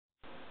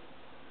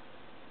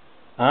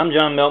I'm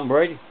John Milton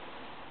Brady,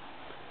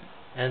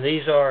 and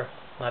these are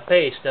my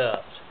pay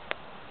stubs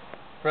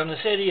from the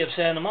city of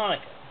Santa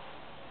Monica,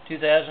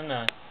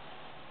 2009.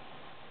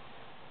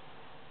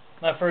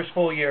 My first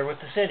full year with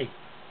the city.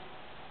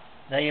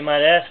 Now you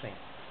might ask me,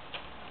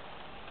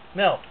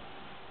 Milt,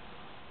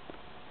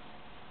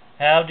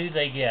 how do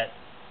they get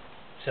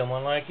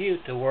someone like you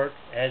to work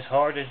as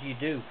hard as you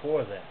do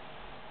for them,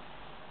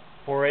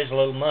 for as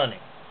little money?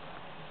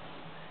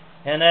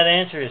 And that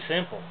answer is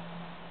simple.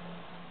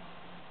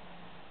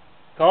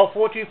 Call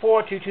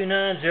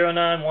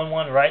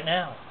 424-229-0911 right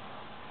now.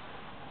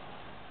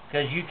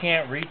 Because you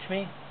can't reach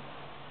me.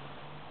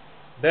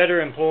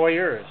 Better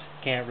employers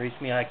can't reach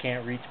me. I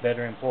can't reach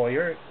better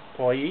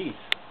employees.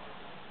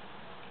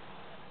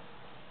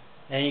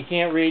 And you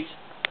can't reach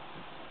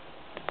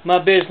my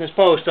business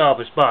post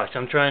office box.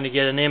 I'm trying to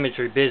get an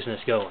imagery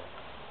business going.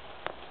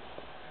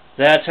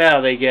 That's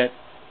how they get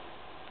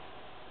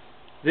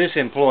this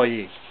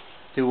employee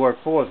to work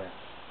for them.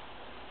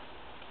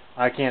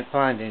 I can't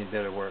find any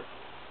better work.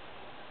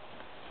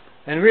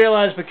 And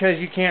realize because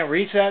you can't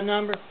reach that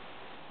number,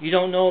 you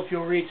don't know if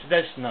you'll reach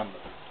this number,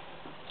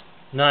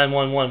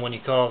 911, when you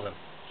call them.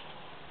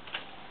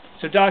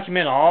 So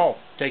document all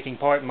taking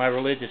part in my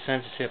religious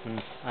censorship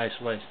and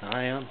isolation.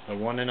 I am the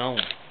one and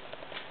only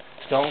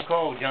Stone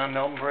Cold John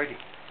Milton Brady.